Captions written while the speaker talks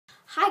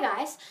Hi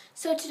guys,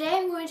 so today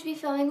I'm going to be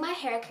filming my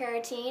hair care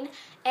routine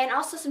and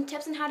also some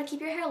tips on how to keep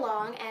your hair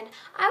long, and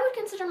I would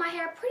consider my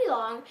hair pretty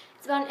long.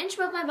 It's about an inch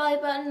above my belly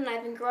button and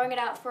I've been growing it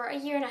out for a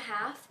year and a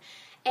half.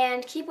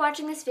 And keep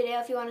watching this video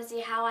if you want to see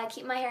how I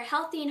keep my hair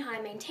healthy and how I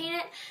maintain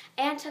it,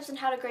 and tips on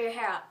how to grow your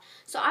hair out.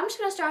 So I'm just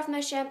going to start off with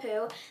my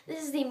shampoo.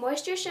 This is the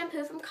Moisture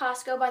Shampoo from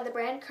Costco by the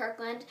brand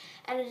Kirkland,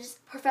 and it is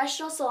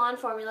professional salon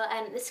formula,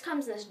 and this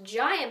comes in this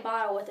giant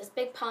bottle with this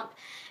big pump.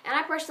 And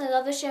I personally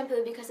love this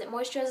shampoo because it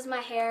moisturizes my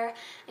hair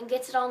and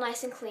gets it all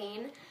nice and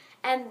clean.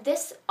 And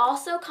this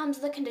also comes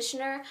with a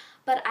conditioner,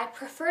 but I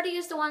prefer to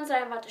use the ones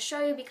that I'm about to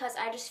show you because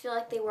I just feel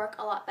like they work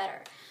a lot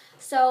better.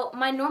 So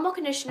my normal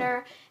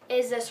conditioner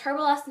is this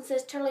Herbal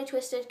Essences Totally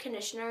Twisted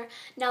Conditioner.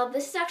 Now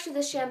this is actually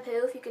the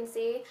shampoo, if you can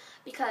see,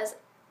 because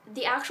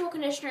the actual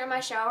conditioner in my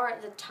shower,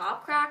 the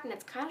top cracked, and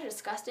it's kind of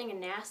disgusting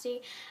and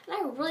nasty. And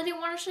I really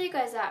didn't want to show you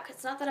guys that because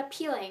it's not that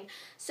appealing.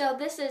 So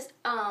this is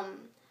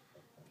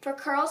for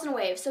curls and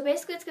waves. So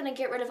basically it's going to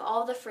get rid of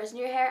all of the frizz in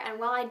your hair, and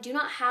while I do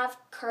not have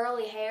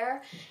curly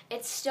hair,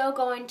 it's still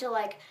going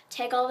to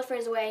take all the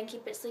frizz away and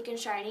keep it sleek and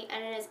shiny,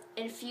 and it is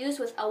infused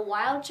with a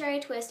wild cherry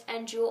twist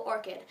and jewel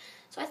orchid.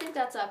 So I think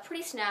that's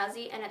pretty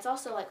snazzy, and it's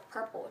also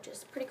purple, which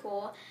is pretty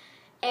cool.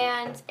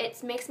 And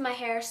it makes my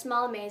hair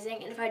smell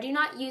amazing. And if I do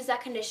not use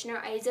that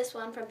conditioner, I use this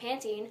one from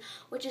Pantene,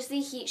 which is the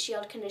Heat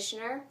Shield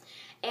Conditioner.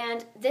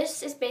 And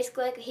this is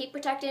basically like a heat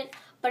protectant,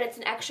 but it's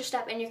an extra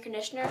step in your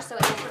conditioner, so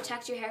it will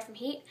protect your hair from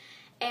heat.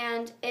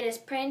 And it is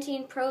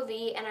Pantene Pro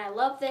V, and I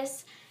love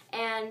this,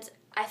 and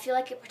I feel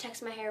like it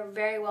protects my hair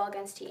very well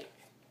against heat.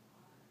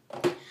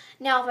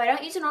 Now, if I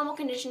don't use a normal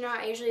conditioner,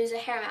 I usually use a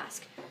hair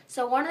mask.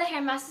 So one of the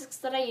hair masks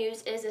that I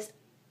use is this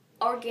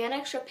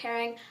Organics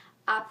Repairing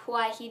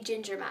Apui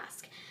Ginger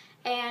Mask.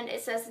 And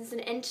it says it's an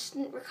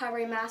instant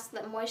recovery mask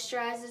that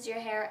moisturizes your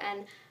hair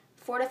and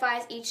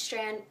fortifies each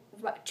strand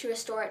to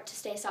restore it to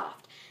stay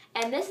soft.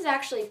 And this is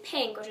actually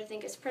pink, which I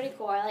think is pretty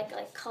cool. I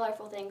like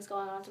colorful things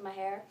going onto my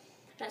hair.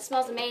 And it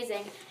smells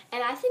amazing.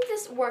 And I think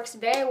this works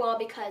very well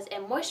because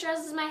it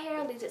moisturizes my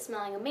hair, leaves it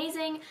smelling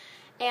amazing,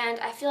 and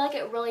I feel like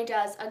it really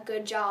does a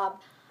good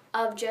job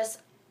of just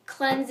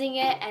cleansing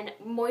it and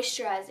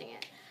moisturizing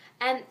it.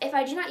 And if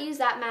I do not use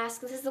that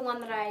mask, this is the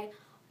one that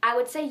I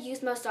would say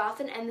use most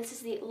often, and this is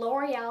the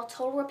L'Oreal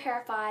Total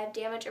Repair 5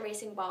 Damage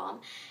Erasing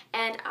Balm.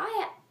 And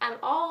I am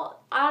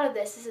all out of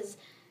this. This is,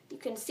 you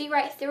can see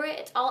right through it,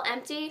 it's all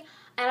empty,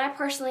 and I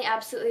personally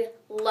absolutely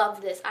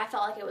love this. I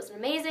felt like it was an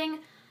amazing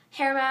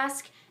hair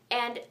mask,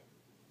 and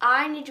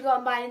I need to go out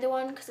and buy another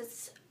one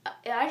because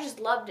I just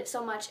loved it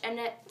so much. And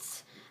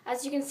it's,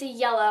 as you can see,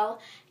 yellow,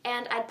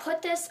 and I'd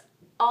put this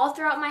all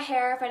throughout my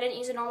hair if I didn't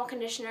use a normal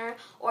conditioner,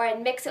 or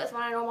I'd mix it with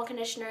one of my normal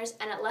conditioners,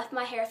 and it left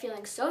my hair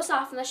feeling so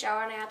soft in the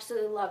shower, and I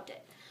absolutely loved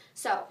it.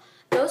 So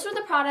those were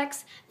the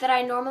products that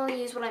I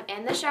normally use when I'm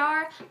in the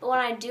shower, but when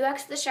I do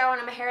exit the shower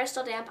and my hair is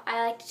still damp,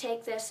 I like to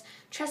take this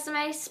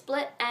Tresemme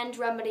Split End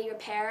Remedy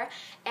Repair,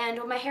 and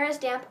when my hair is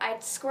damp,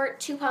 I'd squirt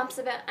 2 pumps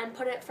of it and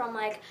put it from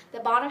the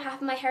bottom half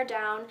of my hair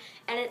down,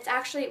 and it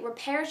actually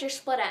repairs your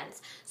split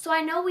ends. So I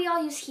know we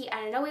all use heat,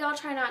 and I know we all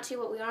try not to,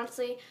 but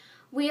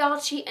we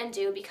all cheat and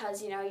do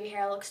because, your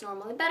hair looks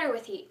normally better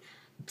with heat,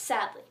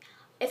 sadly.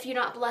 If you're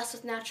not blessed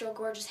with natural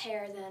gorgeous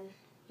hair, then,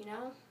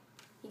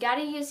 you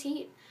gotta use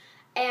heat.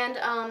 And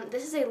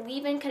this is a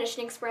leave-in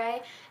conditioning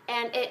spray,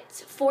 and it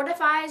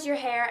fortifies your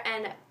hair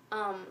and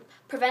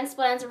prevents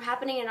split ends from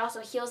happening, and also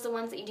heals the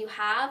ones that you do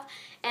have.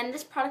 And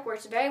this product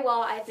works very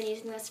well. I've been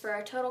using this for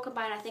a total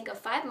combined, I think, of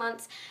 5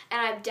 months, and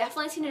I've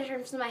definitely seen a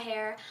difference in my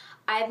hair.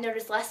 I've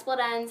noticed less split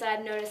ends, and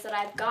I've noticed that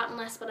I've gotten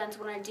less split ends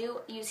when I do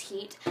use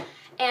heat.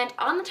 And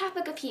on the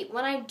topic of heat,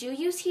 when I do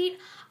use heat,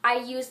 I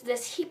use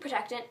this heat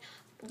protectant,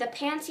 the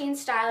Pantene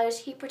Stylers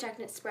Heat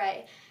Protectant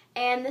Spray.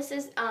 And this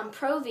is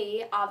Pro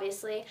V,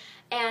 obviously,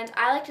 and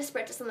I like to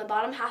spray this on the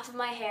bottom half of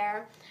my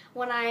hair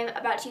when I'm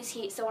about to use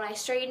heat. So when I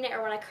straighten it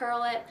or when I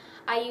curl it,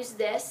 I use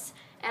this,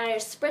 and I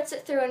just spritz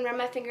it through and run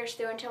my fingers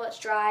through until it's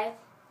dry.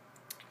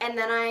 And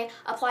then I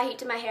apply heat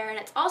to my hair, and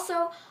it's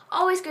also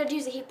always good to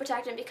use a heat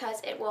protectant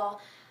because it will,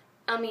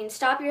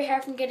 stop your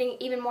hair from getting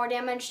even more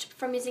damaged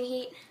from using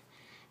heat.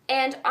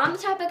 And on the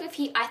topic of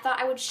heat, I thought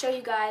I would show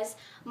you guys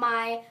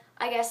my,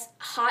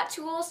 hot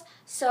tools.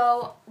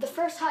 So the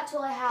first hot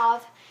tool I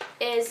have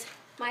is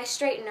my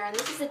straightener, and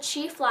this is a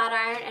Chi flat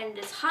iron, and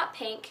it is hot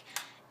pink,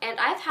 and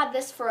I've had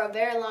this for a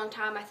very long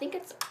time. I think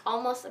it's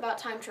almost about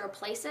time to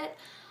replace it,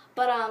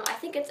 but I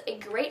think it's a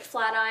great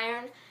flat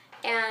iron,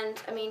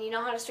 and you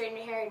know how to straighten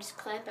your hair, you just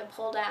clamp and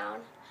pull down,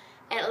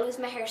 and it leaves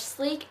my hair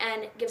sleek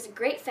and gives a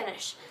great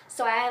finish.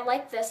 So I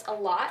like this a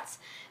lot.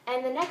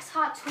 And the next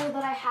hot tool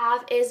that I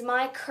have is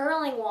my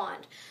curling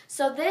wand.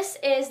 So this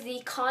is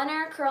the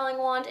Conair curling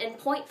wand in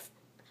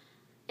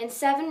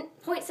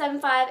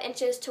 7.75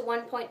 inches to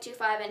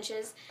 1.25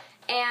 inches,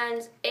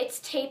 and it's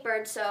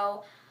tapered,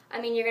 so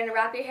you're going to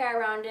wrap your hair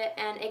around it,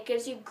 and it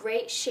gives you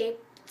great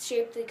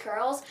shapely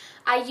curls.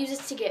 I use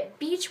this to get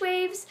beach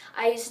waves.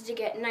 I use it to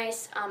get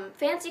nice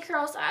fancy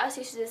curls. I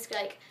also use this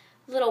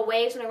little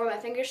waves when I run my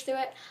fingers through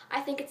it. I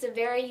think it's a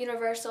very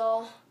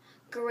universal,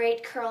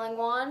 great curling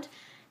wand.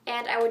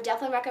 and I would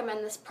definitely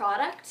recommend this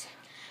product.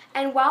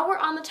 And while we're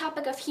on the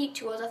topic of heat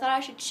tools, I thought I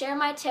should share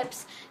my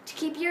tips to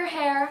keep your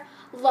hair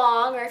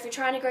long, or if you're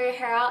trying to grow your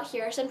hair out,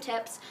 here are some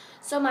tips.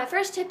 So my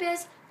first tip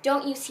is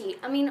don't use heat.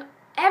 I mean,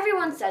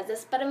 everyone says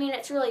this, but I mean,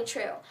 it's really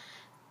true.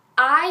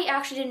 I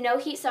actually did no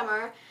heat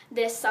summer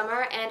this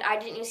summer, and I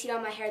didn't use heat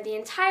on my hair the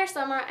entire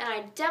summer, and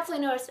I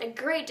definitely noticed a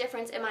great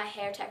difference in my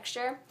hair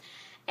texture.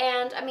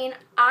 And I mean,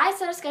 I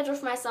set a schedule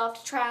for myself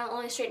to try and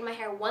only straighten my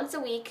hair once a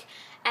week,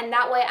 and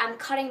that way I'm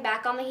cutting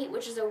back on the heat,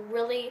 which is a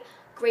really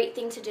great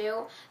thing to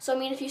do. So I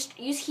mean, if you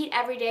use heat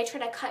every day, try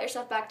to cut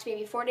yourself back to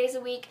maybe 4 days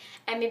a week,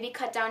 and maybe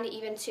cut down to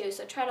even 2.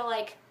 So try to,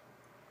 like,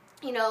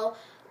 you know,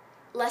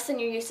 lessen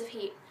your use of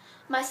heat.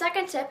 My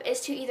second tip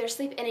is to either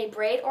sleep in a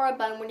braid or a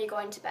bun when you're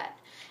going to bed.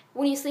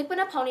 When you sleep in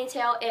a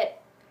ponytail, it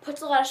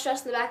puts a lot of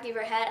stress in the back of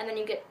your head, and then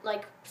you get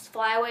like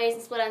flyaways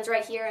and split ends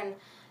right here, and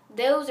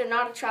those are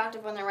not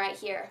attractive when they're right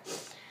here.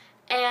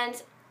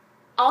 And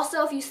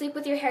also, if you sleep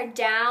with your hair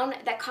down,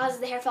 that causes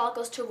the hair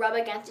follicles to rub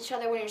against each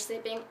other when you're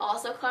sleeping,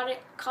 also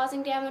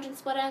causing damage and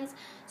split ends.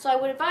 So I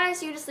would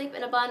advise you to sleep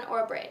in a bun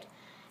or a braid.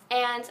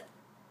 And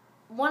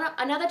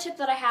another tip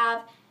that I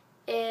have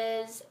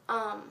is,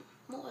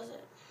 what was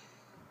it?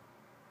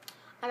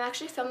 I'm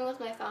actually filming with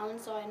my phone,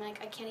 so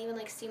I can't even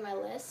see my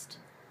list.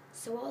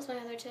 So what was my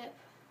other tip?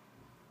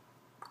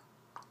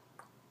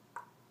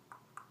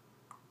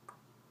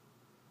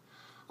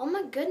 Oh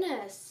my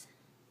goodness.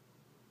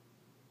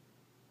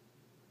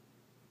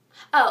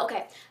 Oh,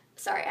 okay.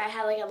 Sorry, I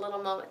had a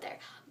little moment there.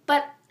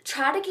 But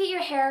try to get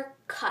your hair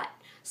cut.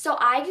 So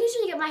I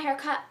usually get my hair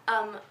cut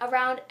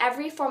around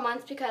every 4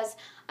 months because,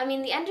 I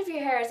mean, the end of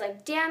your hair is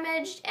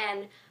damaged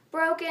and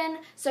broken,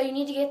 so you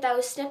need to get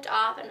those snipped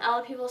off. And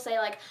other people say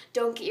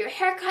don't get your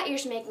hair cut, you're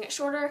just making it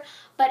shorter.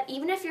 But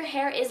even if your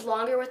hair is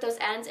longer with those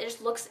ends, it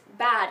just looks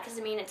bad because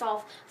I mean it's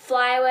all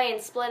flyaway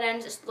and split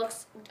ends. It just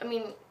looks, I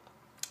mean,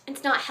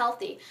 it's not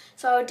healthy.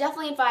 So I would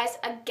definitely advise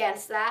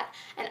against that.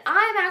 And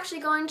I'm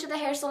actually going to the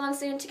hair salon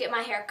soon to get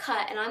my hair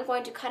cut, and I'm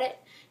going to cut it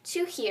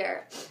to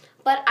here.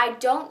 But I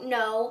don't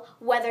know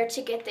whether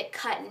to get it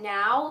cut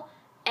now,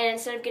 and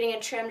instead of getting a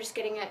trim, just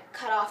getting it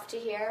cut off to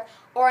here,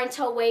 or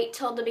wait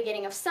till the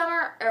beginning of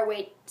summer, or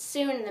wait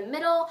soon in the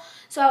middle.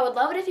 So I would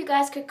love it if you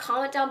guys could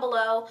comment down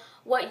below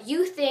what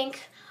you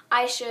think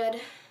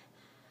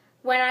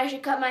when I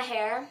should cut my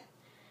hair.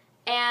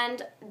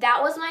 And that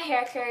was my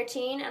hair care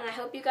routine, and I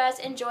hope you guys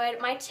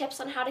enjoyed my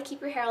tips on how to keep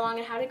your hair long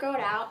and how to grow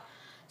it out.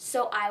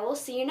 So I will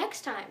see you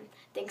next time.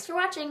 Thanks for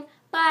watching.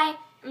 Bye.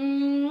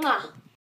 Mwah.